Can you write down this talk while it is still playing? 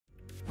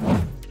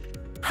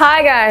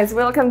Hi guys,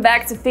 welcome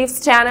back to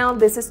Fifth channel.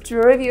 This is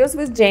True Reviews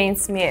with Jane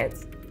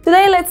Smith.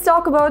 Today let's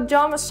talk about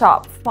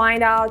JOMASHOP.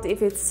 Find out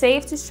if it's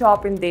safe to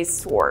shop in this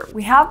store.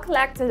 We have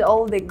collected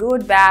all the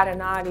good, bad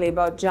and ugly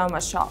about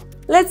JOMASHOP.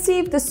 Let's see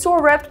if the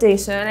store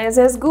reputation is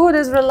as good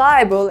as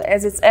reliable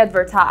as it's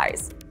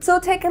advertised. So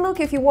take a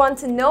look if you want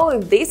to know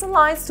if this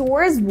online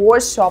store is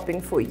worth shopping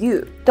for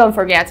you. Don't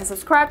forget to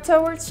subscribe to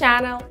our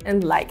channel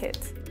and like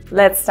it.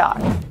 Let's start.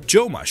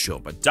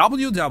 JOMASHOP at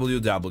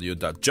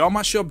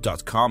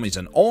www.jomashop.com is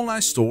an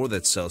online store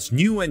that sells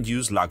new and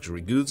used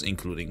luxury goods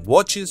including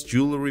watches,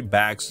 jewelry,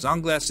 bags,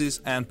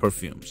 sunglasses and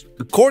perfumes.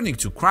 According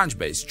to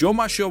Crunchbase,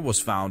 JOMASHOP was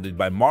founded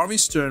by Marvin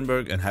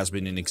Sternberg and has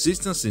been in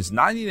existence since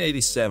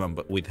 1987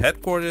 but with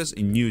headquarters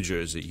in New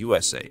Jersey,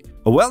 USA.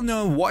 A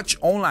well-known watch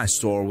online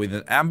store with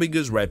an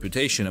ambiguous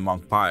reputation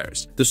among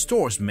buyers. The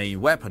store's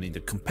main weapon in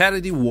the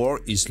competitive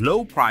war is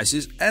low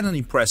prices and an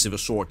impressive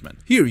assortment.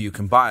 Here you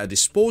can buy a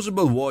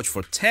disposable watch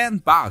for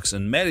 $10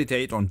 and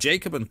meditate on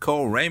Jacob &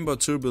 Co. Rainbow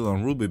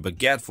Tourbillon Ruby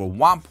Baguette for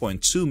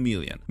 $1.2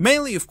 million.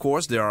 Mainly, of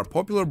course, there are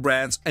popular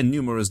brands and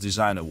numerous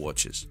designer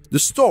watches. The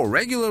store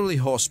regularly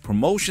hosts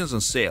promotions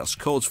and sales.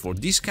 Codes for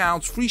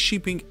discounts, free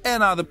shipping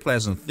and other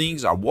pleasant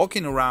things are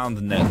walking around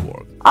the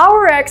network.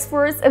 Our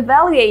experts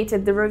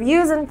evaluated the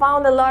reviews and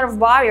found a lot of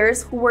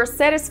buyers who were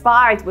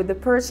satisfied with the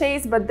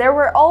purchase, but there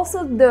were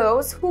also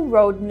those who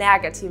wrote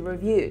negative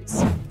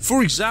reviews.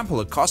 For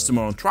example, a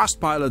customer on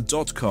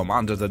Trustpilot.com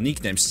under the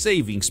nickname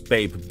Savings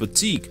Paper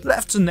Boutique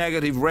left a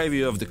negative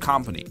review of the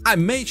company. I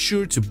made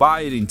sure to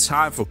buy it in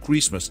time for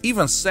Christmas,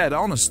 even said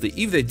honestly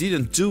if they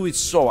didn't do it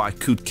so I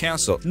could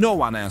cancel. No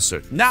one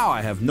answered. Now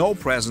I have no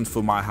present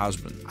for my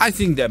husband. I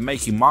think that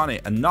making money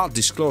and not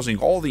disclosing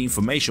all the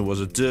information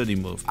was a dirty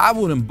move. I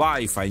wouldn't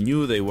buy if I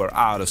knew they were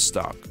out of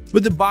stock.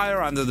 But the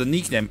buyer under the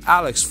nickname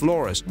Alex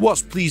Flores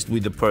was pleased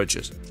with the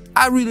purchase.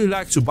 I really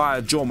like to buy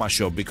at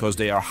JOMASHOP because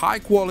they are high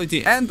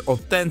quality and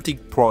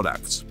authentic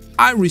products.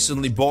 I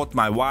recently bought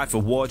my wife a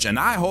watch and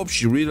I hope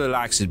she really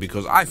likes it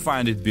because I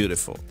find it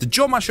beautiful. The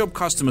JOMASHOP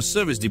customer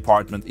service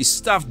department is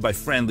staffed by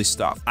friendly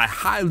staff. I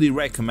highly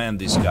recommend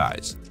these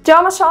guys.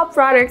 JOMASHOP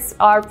products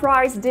are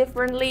priced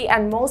differently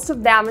and most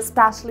of them,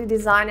 especially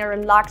designer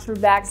and luxury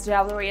bags,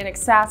 jewelry and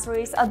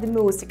accessories, are the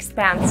most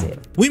expensive.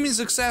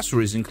 Women's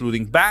accessories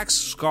including bags,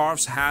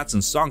 scarves, hats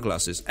and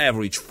sunglasses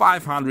average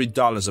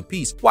 $500 a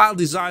piece, while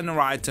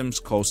designer items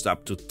cost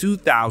up to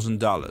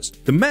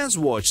 $2,000. The men's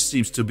watch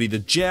seems to be the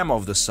gem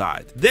of the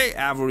site. They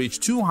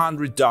average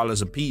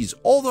 $200 a piece,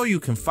 although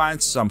you can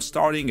find some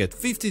starting at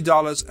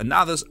 $50 and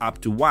others up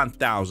to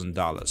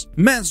 $1,000.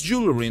 Men's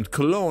jewelry and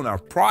cologne are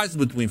priced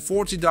between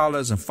 $40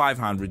 and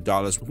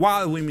 $500,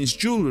 while women's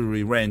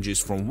jewelry ranges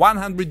from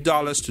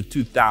 $100 to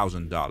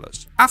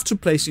 $2,000. After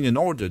placing an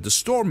order, the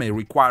store may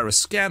require a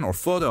scan or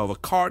photo of a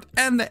card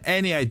and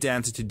any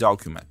identity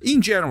document.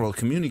 In general,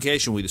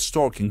 communication with the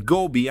store can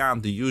go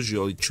beyond the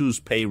usually choose,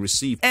 pay,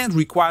 receive and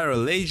require a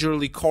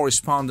leisurely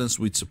correspondence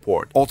with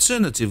support.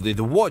 Alternatively,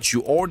 the watch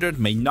you ordered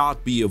may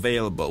not be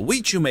available,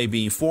 which you may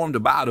be informed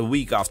about a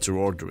week after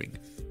ordering.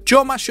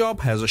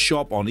 JOMASHOP has a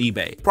shop on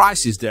eBay.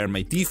 Prices there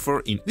may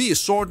differ, the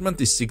assortment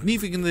is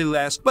significantly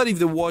less, but if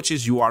the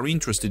watches you are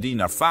interested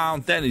in are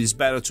found, then it is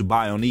better to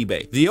buy on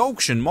eBay. The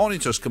auction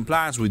monitors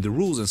compliance with the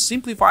rules and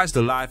simplifies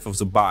the life of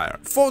the buyer.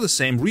 For the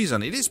same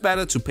reason, it is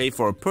better to pay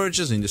for a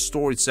purchase in the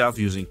store itself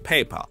using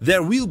PayPal.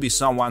 There will be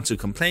someone to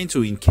complain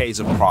to in case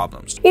of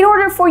problems. In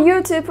order for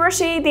you to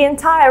appreciate the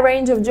entire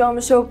range of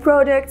JOMASHOP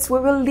products, we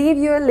will leave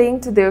you a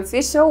link to the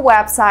official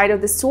website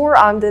of the store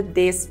under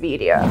this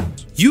video.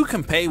 You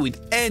can pay with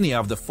any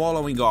of the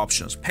following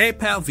options: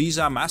 PayPal,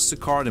 Visa,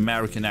 MasterCard,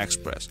 American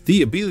Express.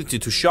 The ability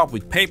to shop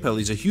with PayPal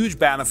is a huge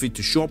benefit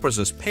to shoppers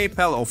as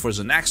PayPal offers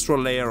an extra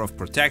layer of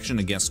protection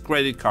against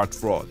credit card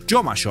fraud.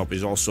 JOMASHOP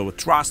is also a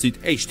trusted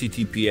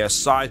HTTPS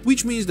site,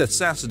 which means that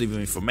sensitive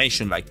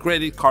information like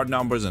credit card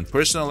numbers and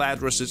personal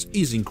addresses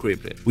is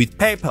encrypted. With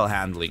PayPal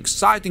handling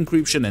site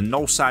encryption and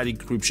no site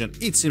encryption,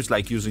 it seems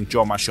like using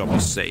JOMASHOP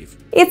is safe.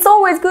 It's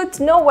always good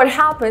to know what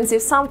happens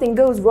if something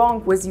goes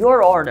wrong with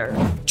your order.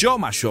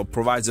 JOMASHOP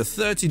provides a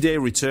 30-day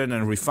return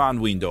and refund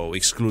window,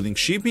 excluding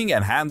shipping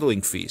and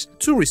handling fees.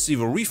 To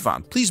receive a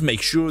refund, please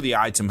make sure the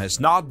item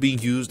has not been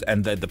used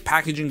and that the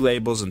packaging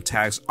labels and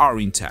tags are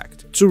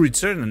intact. To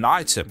return an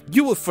item,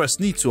 you will first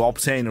need to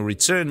obtain a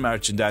return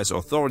merchandise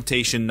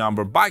authorization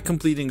number by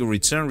completing a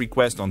return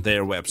request on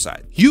their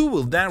website. You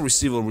will then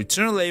receive a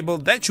return label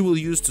that you will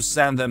use to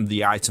send them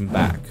the item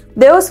back.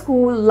 Those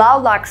who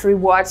love luxury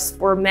watches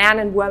for men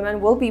and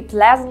women will be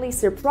pleasantly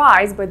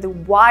surprised by the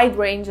wide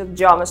range of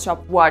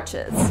JOMASHOP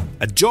watches.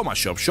 At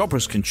JOMASHOP,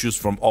 shoppers can choose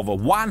from over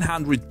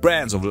 100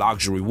 brands of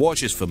luxury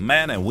watches for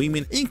men and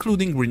women,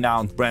 including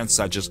renowned brands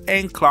such as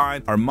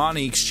Klein,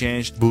 Armani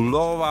Exchange,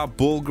 Bulova,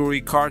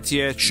 Bulgari,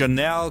 Cartier,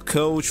 Chanel,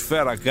 Coach,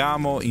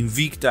 Ferragamo,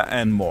 Invicta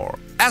and more.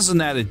 As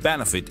an added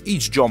benefit,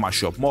 each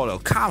JOMASHOP model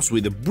comes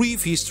with a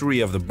brief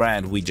history of the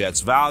brand, which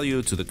adds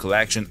value to the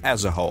collection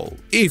as a whole.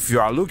 If you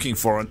are looking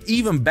for an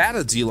even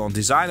better deal on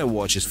designer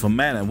watches for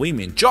men and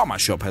women,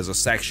 JOMASHOP has a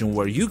section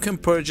where you can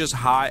purchase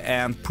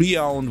high-end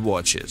pre-owned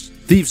watches.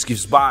 This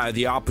gives buyer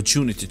the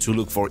opportunity to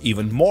look for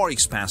even more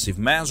expensive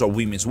men's or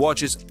women's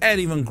watches at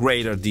even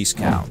greater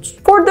discounts.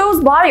 For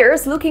those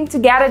buyers looking to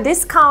get a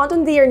discount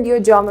on their new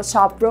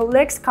JOMASHOP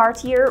Rolex,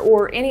 Cartier,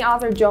 or any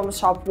other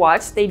JOMASHOP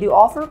watch, they do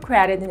offer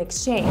credit in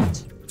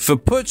exchange. For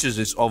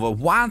purchases over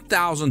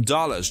 $1,000,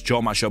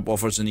 JOMASHOP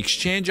offers an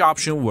exchange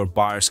option where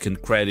buyers can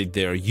credit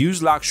their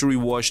used luxury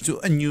watch to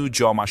a new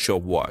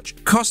JOMASHOP watch.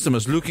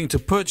 Customers looking to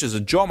purchase a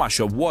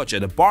JOMASHOP watch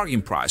at a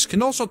bargain price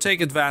can also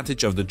take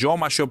advantage of the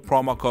JOMASHOP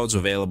promo codes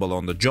available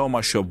on the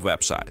JOMASHOP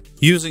website.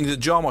 Using the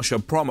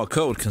JOMASHOP promo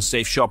code can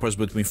save shoppers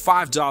between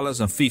 $5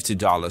 and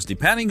 $50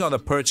 depending on the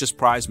purchase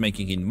price,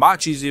 making it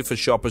much easier for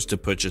shoppers to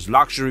purchase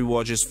luxury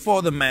watches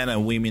for the men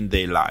and women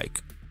they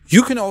like.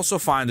 You can also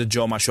find the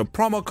JOMASHOP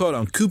promo code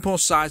on coupon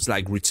sites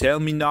like Retail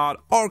Me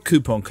Not or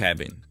Coupon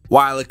Cabin.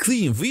 While a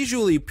clean,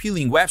 visually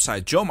appealing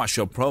website,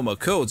 JOMASHOP promo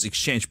codes,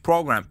 exchange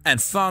program,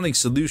 and funding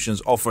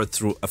solutions offered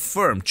through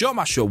Affirm,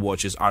 JOMASHOP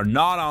watches are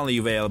not only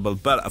available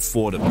but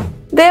affordable.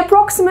 The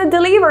approximate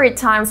delivery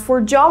times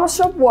for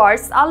JOMASHOP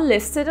watches are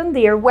listed on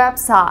their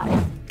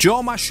website.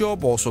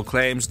 JOMASHOP also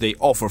claims they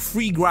offer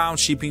free ground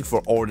shipping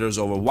for orders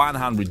over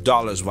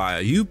 $100 via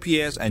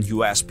UPS and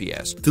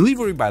USPS.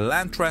 Delivery by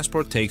land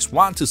transport takes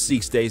 1 to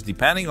 6 days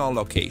depending on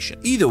location.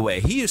 Either way,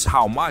 here's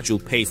how much you'll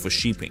pay for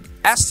shipping.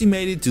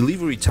 Estimated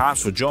delivery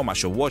times for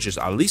JOMASHOP watches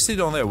are listed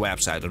on their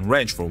website and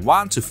range from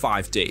 1 to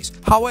 5 days.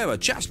 However,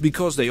 just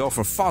because they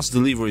offer fast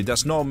delivery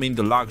does not mean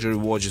the luxury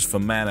watches for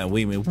men and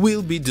women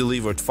will be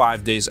delivered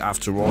 5 days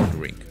after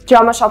ordering.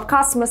 JOMASHOP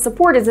customer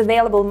support is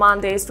available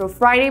Mondays through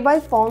Friday by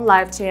phone,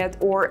 live chat,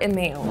 or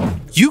email.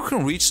 You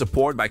can reach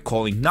support by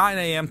calling 9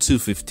 a.m. to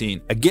 15.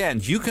 Again,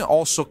 you can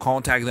also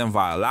contact them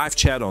via live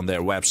chat on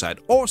their website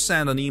or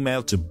send an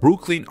email to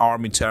Brooklyn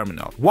Army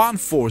Terminal,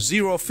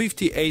 140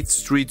 58th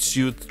Street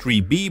Suite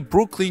 3B,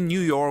 Brooklyn, New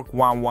York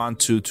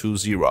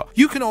 11220.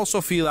 You can also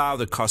fill out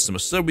the customer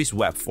service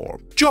web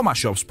form.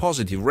 JOMASHOP's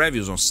positive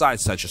reviews on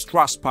sites such as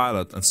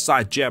Trustpilot and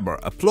SiteJabber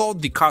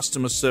applaud the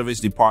customer service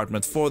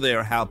department for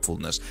their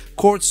helpfulness,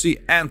 courtesy,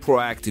 and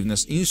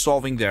proactiveness in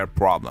solving their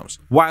problems.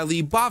 While the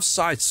above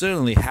sites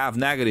certainly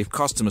have negative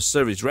customer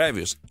service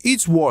reviews,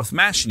 it's worth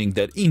mentioning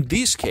that in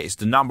this case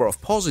the number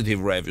of positive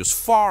reviews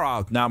far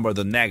outnumber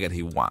the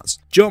negative ones.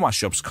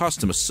 JOMASHOP's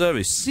customer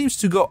service seems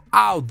to go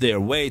out their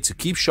way to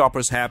keep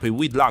shoppers happy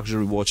with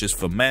luxury watches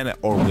for men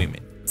or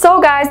women. So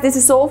guys, this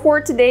is all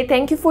for today.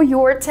 Thank you for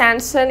your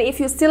attention. If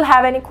you still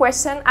have any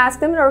question, ask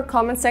them in our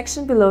comment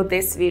section below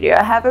this video.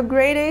 Have a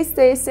great day,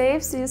 stay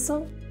safe, see you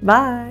soon,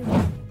 bye!